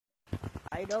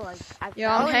you know, like.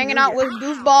 Yeah, I'm hanging out with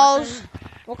goofballs.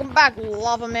 Welcome back,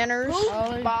 lava manners.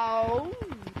 Goofballs.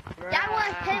 That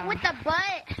was hit with the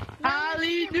butt.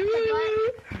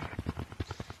 Hallelujah.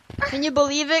 Can you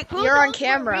believe it? You're on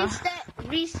camera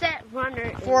Reset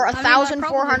runner. for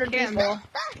 1,400 people.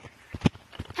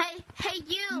 Hey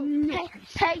you.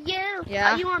 Hey you.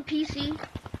 Yeah. Are you on PC?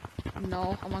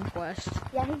 No, I'm on Quest.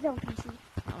 Yeah, he's on PC.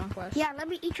 I'm on Quest. Yeah, let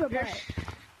me eat your butt.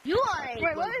 You are a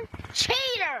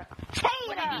cheater. He's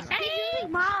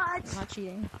using mods. I'm not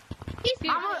cheating.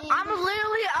 I'm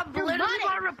literally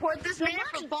gonna report this man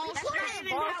for false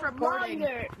reporting.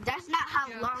 That's not how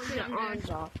long your arms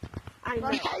are. I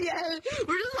know. Yeah,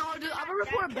 we're just all I'm gonna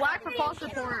report Black for false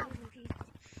report.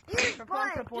 For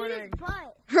false reporting.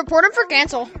 Report him for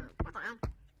cancel.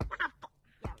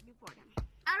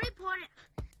 I reported.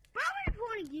 I'm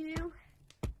reporting you.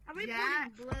 I'm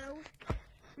reporting Blue.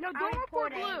 No, don't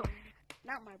report Blue.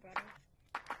 Not my brother.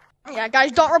 Yeah,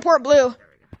 guys, don't report Blue.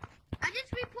 I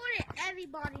just reported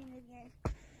everybody in the game.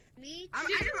 Me?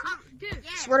 Dude.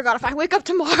 Swear to God, if I wake up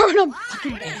tomorrow and I'm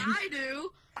fucking What did dead. I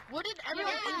do? What did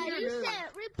everyone Yeah, do? you said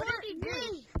reporting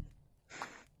me.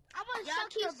 I'm gonna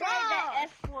suck your balls.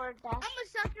 I'm gonna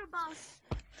suck your balls.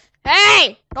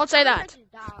 Hey! Don't say that.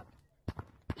 No.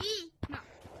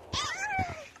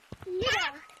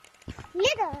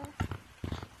 Nigga.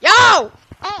 Yo!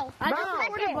 Oh, I just just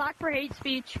reported Black for hate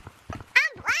speech.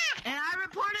 I'm black. And I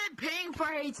reported Ping for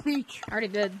hate speech. I already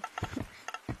did.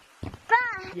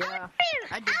 Yeah.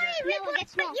 I did that. You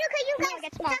guys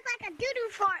look like a doo-doo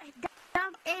fart.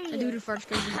 Dumb I idiot. do the farts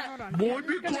crazy. Boy,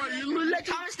 be quiet. You look like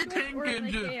Thomas the Tank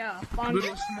Engine.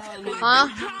 Little small little. Huh?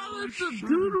 Thomas the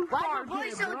doodle Why fart, your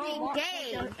voice so bro.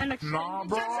 gay? Nah,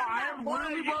 bro. I am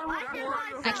really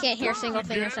about I can't hear a single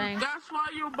thing you're saying. That's why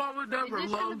your mama never Is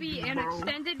this gonna loved be you, an bro.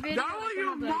 extended video? That's why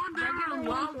your mom never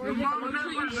loved you. Your mama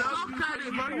never loved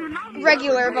you, bro. You're not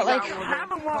Regular, but like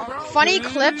funny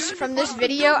clips from this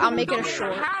video, I'll make it a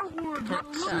short.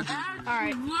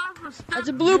 Alright. That's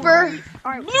a blooper.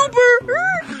 Alright. Blooper.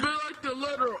 Be like the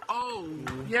letter O.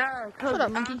 Yeah, cause Shut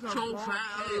up, monkey. I'm so fat.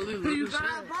 You got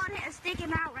a bald head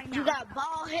sticking out right now. You got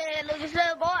bald head. Look at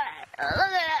that boy.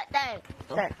 Look at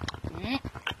that thing.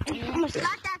 I'm gonna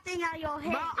slap that thing out of your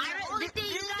head. Bro, this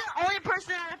is the only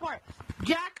person I report.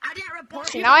 Jack, I didn't report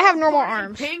See, you. now I have normal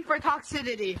arms. Ping for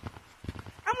toxicity.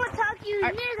 I'm gonna talk you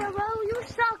nigga, bro. You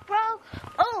suck, bro.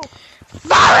 Oh,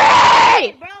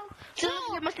 Sorry! bro. So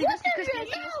this must be this is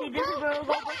bro.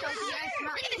 Look at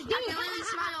this dude. I can really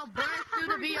smell your breath through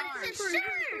the VR. What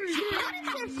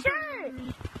is this shirt?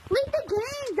 Leave the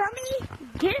game, dummy.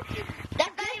 Get it.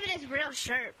 That's not even his real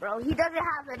shirt, bro. He doesn't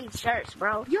have any shirts,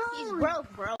 bro. Yo. He's broke,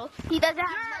 bro. He doesn't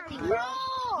have nothing, bro.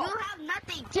 You have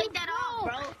nothing. Take that off,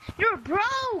 bro. You're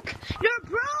broke. You're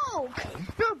broke.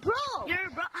 You're broke. You're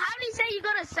broke. How many say you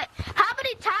gonna say? How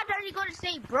many times are you gonna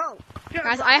say broke?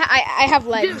 Guys, I have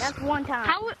legs. That's one time.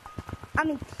 I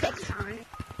mean 6 times.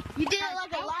 You did it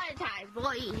like a lot of times,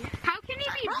 boy. How can he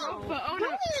be broke but own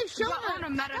Don't even show own a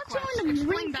meta Stop quest? showing the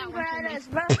Explain ring that finger one to at me. us,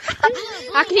 bro.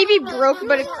 How can he be broke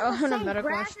but own a meta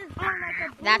quest?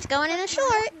 That's going in a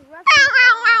short. Ow,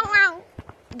 ow, ow, ow.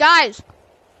 Guys,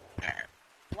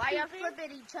 Why y'all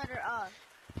flipping each other off?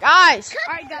 guys,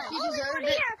 Alright guys, you deserved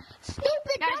it.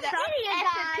 Stupid Guys, dumb idiot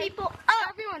guy. People up.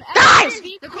 Everyone, Guys!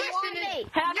 The question is,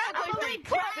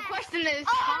 the question is,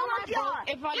 how am I broke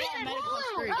if I get a medical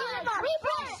streak?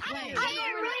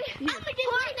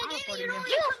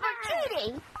 You for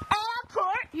cheating.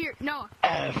 Airport. here, no,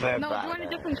 join a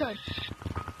different code.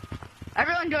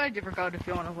 Everyone join a different code if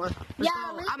you want to work. Yeah,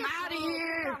 I'm out of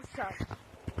here.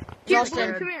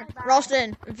 Ralston, Come here.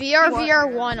 Ralston,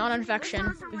 VR1 on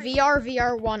infection.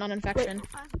 VR1 on infection.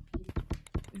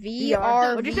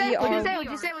 What'd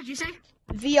you say?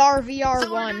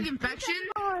 VR1. Infection?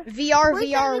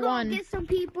 VR1. Get some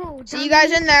people. See you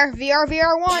guys in there.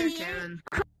 VR1.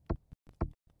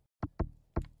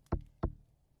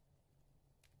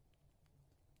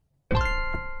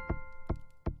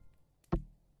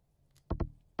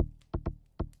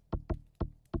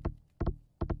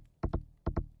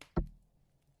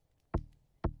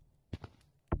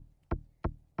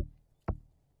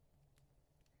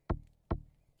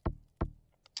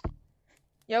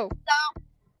 Yo.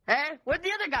 Hey, where's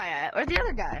the other guy at? Where's the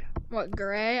other guy? What,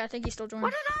 Gray? I think he's still joining.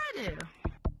 What did I do?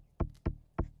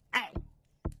 Hey.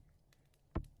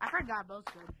 I forgot both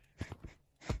of them.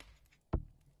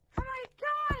 Oh my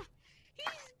god!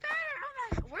 He's there! Oh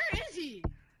my, where is he?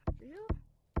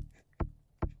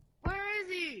 Where is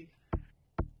he?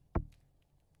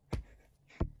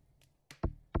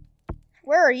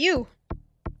 Where are you?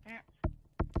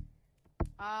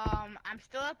 I'm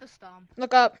still at the stump.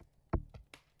 Look up.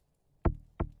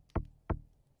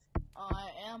 I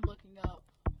am looking up.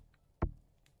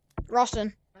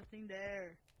 Ralston, Nothing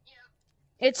there.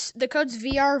 the code's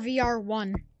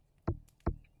VRVR1.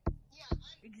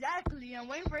 Exactly. I'm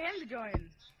waiting for him to join.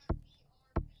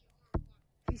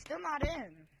 He's still not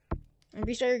in. And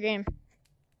restart your game.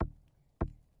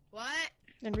 What?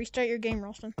 Then restart your game,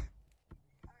 Ralston.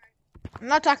 I'm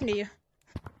not talking to you.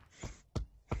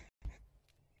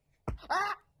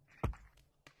 Ah!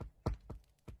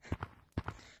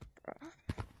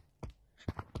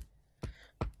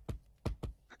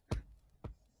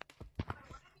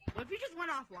 What if you just went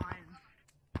offline?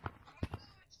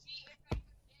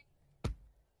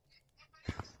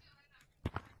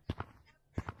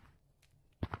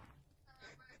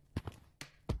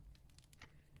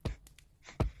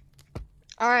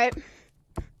 Alright.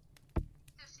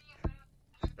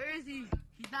 Where is he?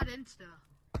 He's not in still.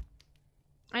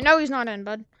 I know he's not in,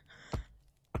 bud.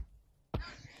 I'm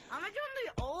gonna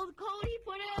join the old code he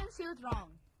put in and see what's wrong.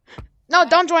 No,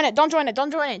 don't join it. Don't join it.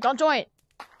 Don't join it. Don't join it.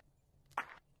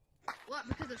 What?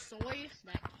 Because of soy?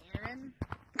 That Karen?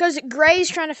 Because Gray's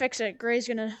trying to fix it. Gray's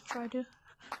gonna try to.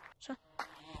 So.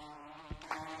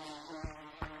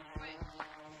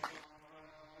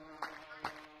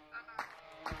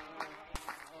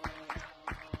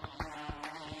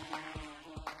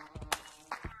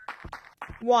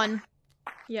 One.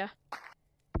 Yeah.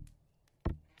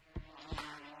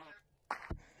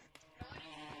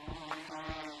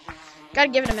 Gotta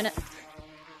give it a minute.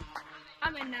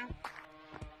 I'm in now.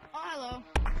 Oh, hello.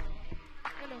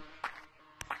 Hello.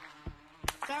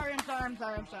 Sorry. It's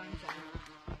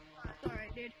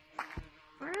alright, dude.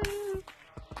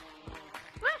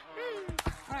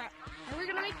 Alright. Are we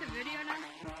gonna make the video now?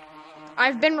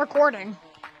 I've been recording.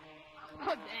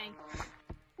 Oh, dang.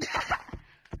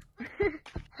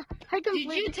 I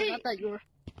completely forgot that you were.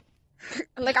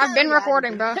 Like, I've been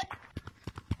recording, bro.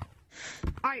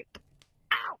 Alright.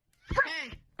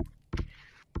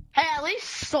 Hey, at least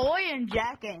Soy and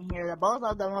Jack ain't here. Both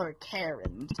of them are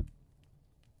Karens.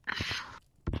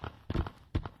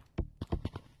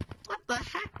 What the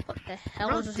heck? What the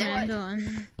hell is this man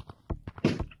doing?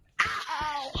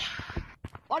 Ow!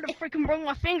 Why the freaking broke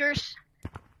my fingers?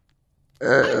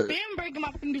 I've been breaking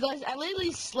my fingers. I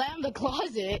literally slammed the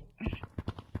closet.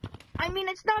 I mean,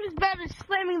 it's not as bad as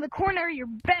slamming the corner of your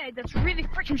bed that's really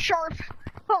freaking sharp.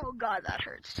 Oh god, that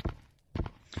hurts.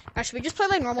 Should we just play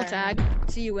like normal tag?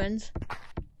 See who wins.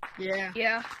 Yeah.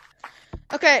 Yeah.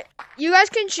 Okay, you guys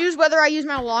can choose whether I use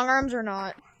my long arms or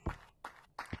not.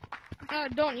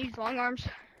 Don't use long arms.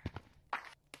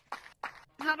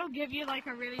 That'll give you like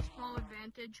a really small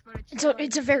advantage, but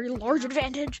It's a very large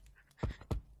advantage.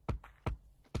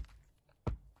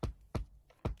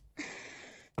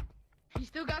 You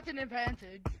still got an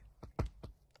advantage.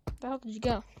 Where the hell did you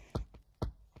go?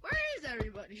 Where is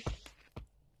everybody?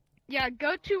 Yeah,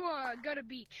 go to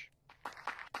beach.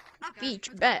 Okay, Beach,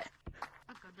 okay. bet.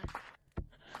 Okay,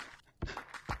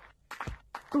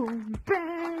 boom,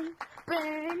 bang,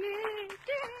 bang,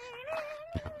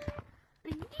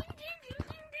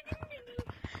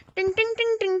 Ding ding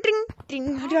ding ding ding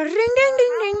ding ding ding ding ding. How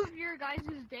have your guys'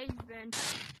 days been?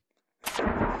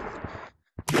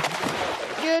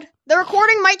 Dude, the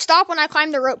recording might stop when I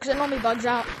climb the rope because it normally bugs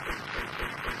out.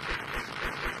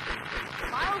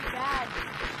 Mine's bad.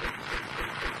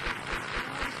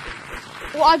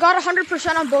 Well, I got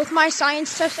 100% on both my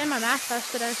science test and my math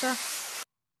test today, so.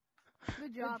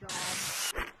 Good job.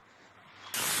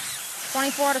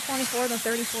 24 out of 24, then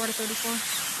 34 out of 34.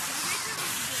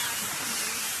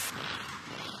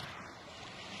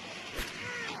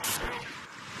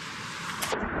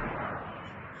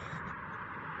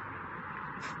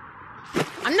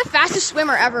 I'm the fastest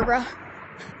swimmer ever, bro.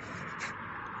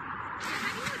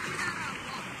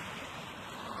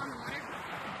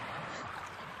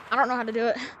 I don't know how to do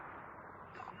it.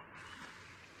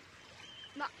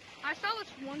 No, I saw this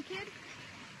one kid.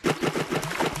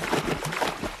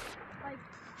 Like,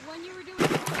 when you were doing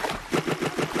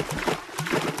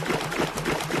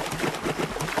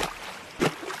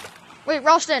Wait,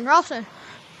 Ralston.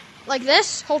 Like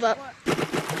this? Hold up. what?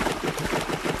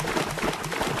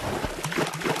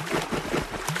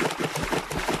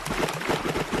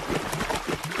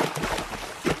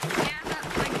 Yeah,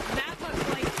 that was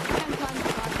like 10 times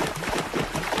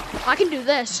faster. I can do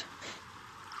this.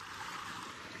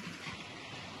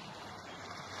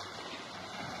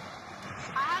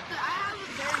 I have a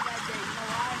very bad day, you know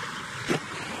why?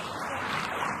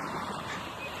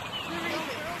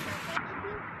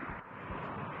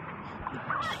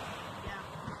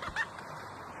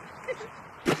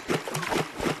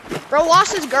 Bro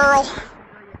lost his girl.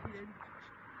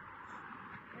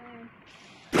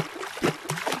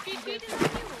 He cheated on you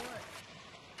or what?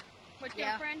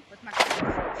 Yeah. friend? With my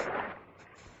cousin.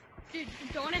 Dude,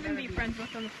 don't even be friends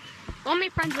with them. Don't be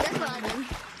friends with them.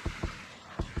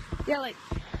 Yeah, like.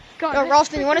 God, Yo, this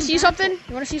Ralston, you want to freaking see bad- something?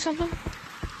 You want to see something?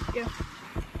 Yeah.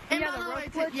 And Yeah, by the the way,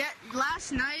 road flip. yeah,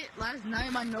 last night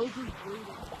my nose was bleeding,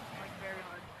 like very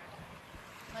hard.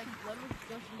 Like blood was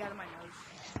gushing out of my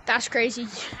nose. That's crazy.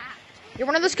 You're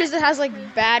one of those kids that has like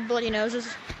bad bloody noses.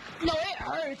 No, it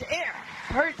hurt. It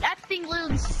hurt. That thing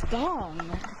literally stung.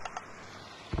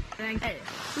 Thanks. Hey.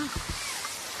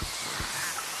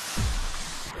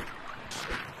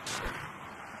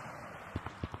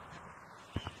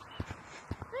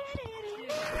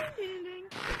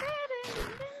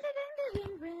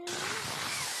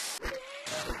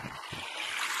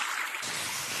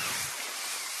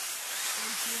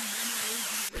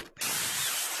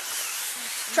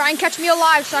 Try and catch me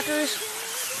alive, suckers.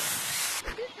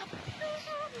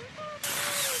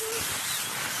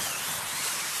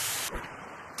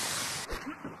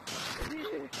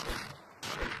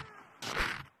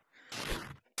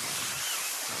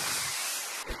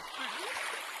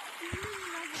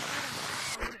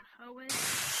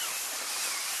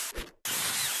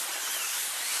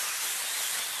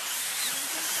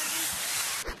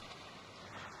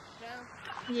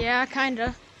 Yeah,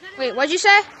 kinda. Wait, what'd you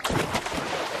say?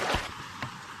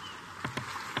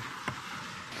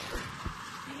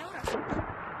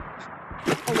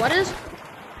 A what is?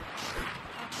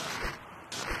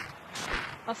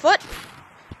 A foot?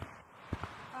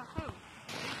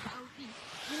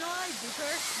 You know what I did,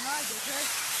 Kurt?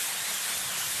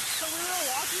 So we were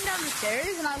walking down the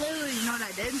stairs, and I literally, you know what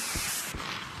I did?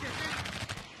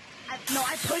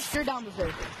 I pushed her down the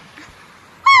stairs.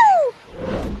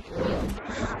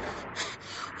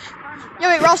 Yo,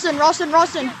 wait, Ralston.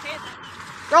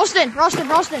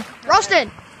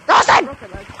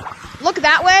 Look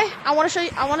that way. I want to show you.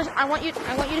 I want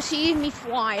you to see me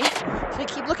fly. So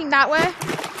keep looking that way,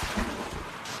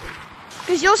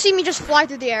 because you'll see me just fly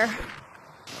through the air.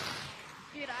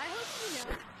 Dude, I hope you know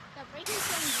that Breaking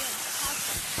Stone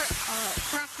costs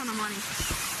crap ton of money.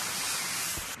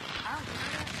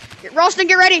 Ralston,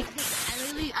 get ready. I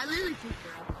literally pushed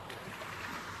her up.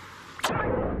 How do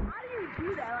you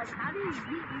do that? Like, how do you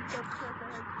beat these stuff so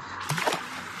fast?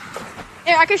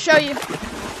 Here, I can show you. That's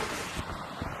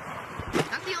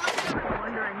the only thing I've been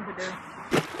wondering to do. I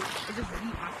just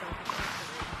beat myself.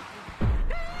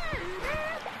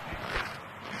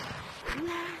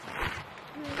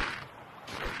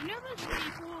 You know those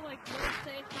people like will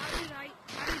say,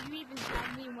 how did you even tell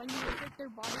me when you hit their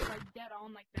body like dead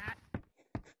on like that?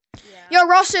 Yo,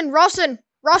 Ralston, watch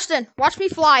me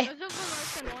fly. Those are the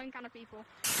most annoying kind of people.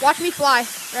 Watch me fly.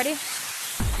 Ready?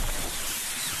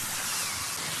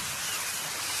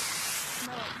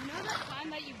 No, you know that time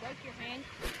that you broke your hand?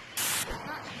 Not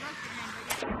broke your hand,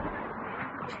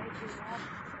 but you hit your wall.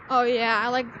 Oh yeah, I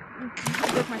like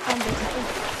broke my thumb basically.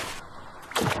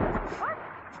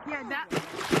 Yeah, that.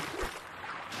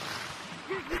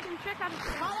 Dude, you can check out his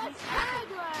What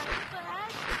the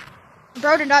heck?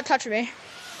 Bro did not touch me.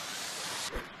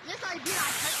 Yes, I did.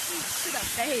 I touched you to the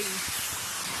face.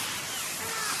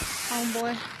 Oh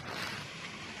boy.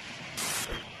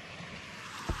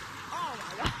 Oh my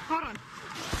god. Hold on.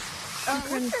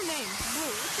 What's your name?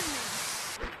 Blue, what's your name?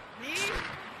 Me?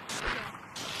 Yeah.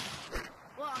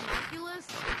 Well, I'm Oculus.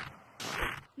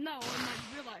 No, in like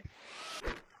real life.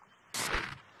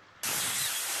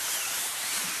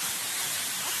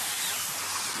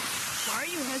 Why are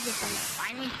you hesitant?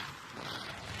 Finally.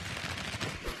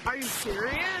 Are you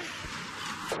serious?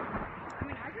 I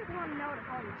mean, I just want to know what to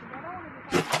call you, because I don't want to be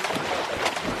called.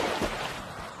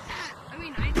 I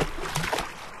mean, I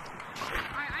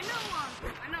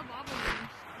know Bobbleman's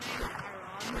name is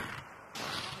Iron.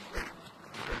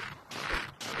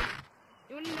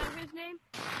 You want to know his name?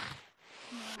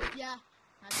 Yeah.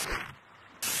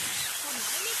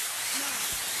 No.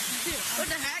 Dude, What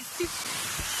the heck?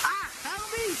 Ah! Help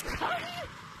me!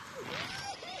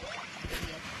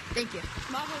 Thank you.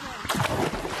 Bobbleman,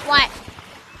 What?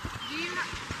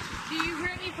 do you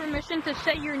grant me permission to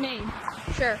say your name?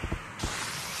 Sure.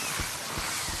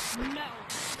 No.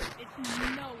 It's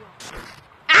Noah.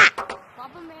 Ah!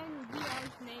 Bobbleman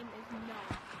VR's name is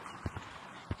Noah.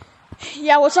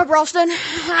 Yeah, what's up, Ralston?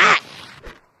 Ah!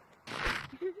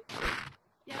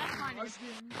 Yeah, that's fine.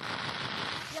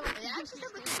 Yeah, actually,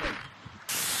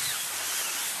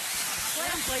 play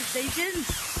on PlayStation.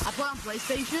 I play on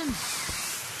PlayStation.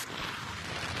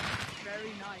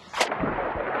 Very nice.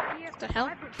 What the hell?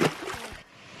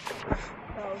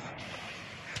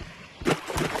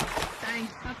 Dang.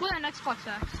 I play on Xbox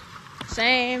X.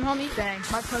 Same, homie. Dang.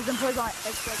 My cousin plays on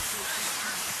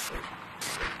Xbox.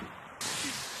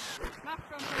 My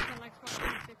friend plays on Xbox.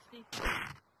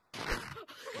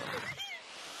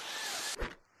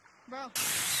 Bro.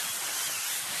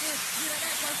 Dude, I got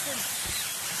a question.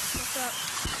 What's up?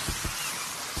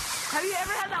 Have you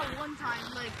ever had that one time,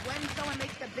 like, when someone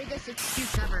makes the biggest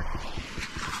excuse ever?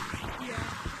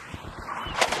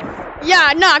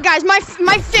 Yeah, nah, guys, my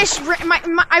fish,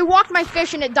 I walked my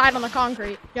fish and it died on the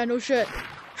concrete. Yeah, no shit.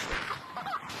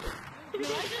 You know,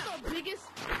 I did the biggest.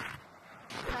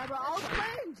 Yeah, bro, I was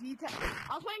playing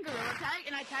Gorilla Tag,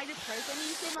 and I tagged this person, and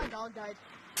he said my dog died.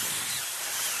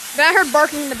 Then I heard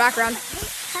barking in the background.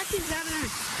 Heck is that an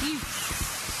excuse?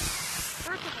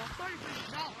 First of all, sorry for the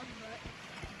dog,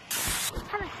 but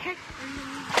how the heck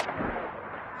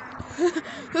are you?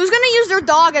 Who's gonna use their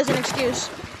dog as an excuse?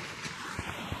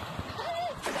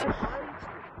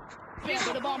 I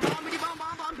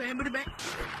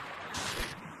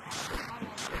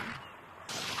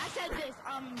said this,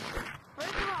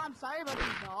 first of all, I'm sorry about the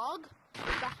dog,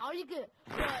 but how you get,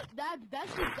 but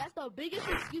that's the biggest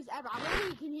excuse ever. I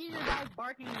literally can hear your dog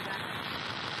barking in the background.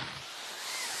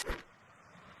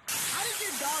 How does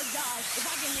your dog die if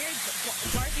I can hear it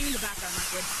barking in the background, my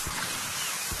kid?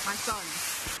 My son.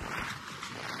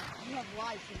 You have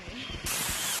lied to me.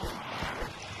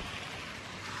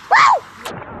 Woo!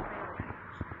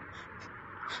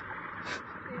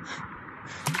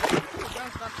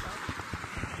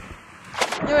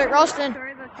 Anyway, Ralston,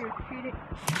 Sorry about your cheating.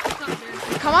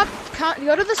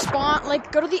 go to the spawn,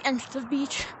 like, go to the entrance of the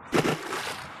beach.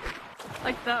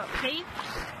 Like the cave?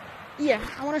 Yeah,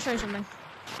 I want to show you something.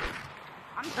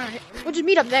 Alright, we'll just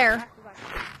meet up there.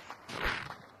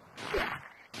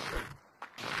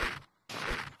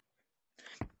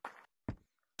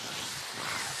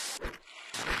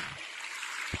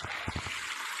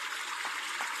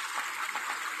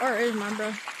 Where is mine,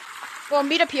 bro? Well,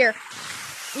 meet up here.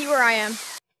 Meet where I am.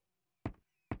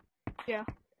 Yeah.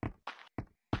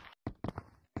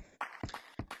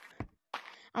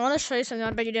 I want to show you something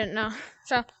I bet you didn't know.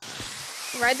 So,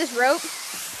 ride this rope.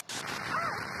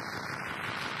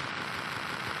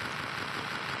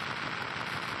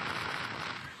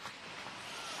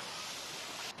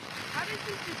 How did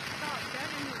you just stop?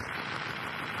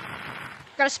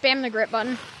 Gotta spam the grip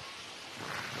button.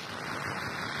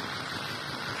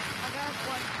 I got a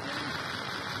question.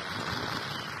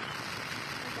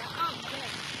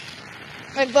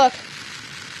 Like, look.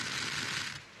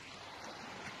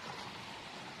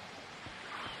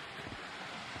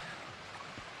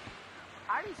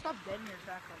 How do you stop dead in your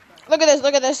back like that? Look at this,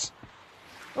 look at this.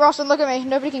 Ralston, look at me.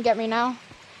 Nobody can get me now.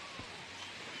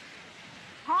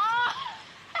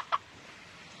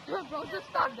 Bro, just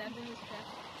stop that in his chest.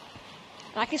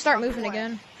 And I can start moving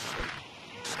again.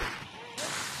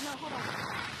 No, hold on.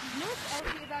 You know what's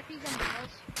LP about these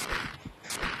umbrellas?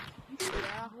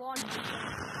 Yeah. Launching.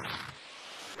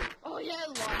 Oh yeah,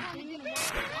 launching. Why are you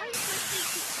pushing?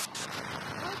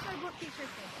 Why is my bookcase right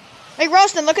Hey,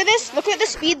 Ralston, look at this. Look at the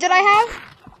speed that I have.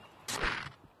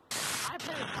 I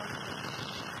played it hard.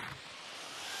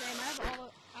 Same, I have the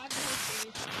whole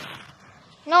series.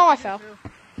 No, I fell.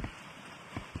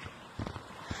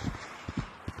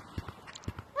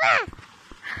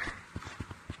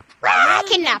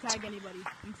 Kidnapped. Tag anybody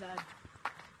inside.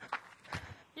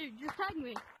 Dude, just tag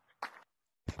me.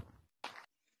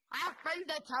 I have friends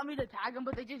that tell me to tag them,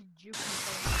 but they just juke me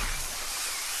so much.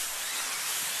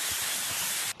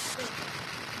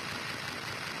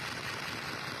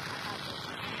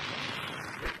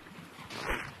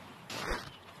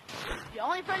 The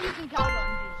only friend you can count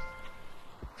on, juice.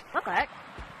 What the heck?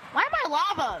 Why am I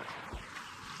lava?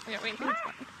 Yeah, wait.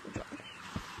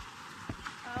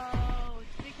 Oh,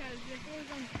 it's because this was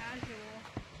on casual.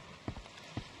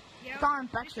 Yeah, It's on it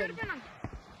should infection. have been on.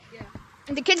 Yeah.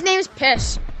 The kid's name is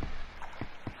Piss.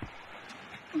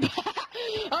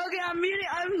 Okay, I'm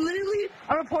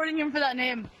reporting him for that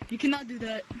name. You cannot do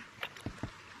that.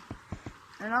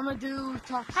 And I'm gonna do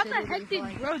toxicity. How the heck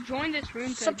did bro join this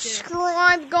room?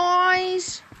 Subscribe,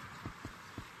 guys.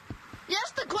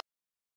 Yes, the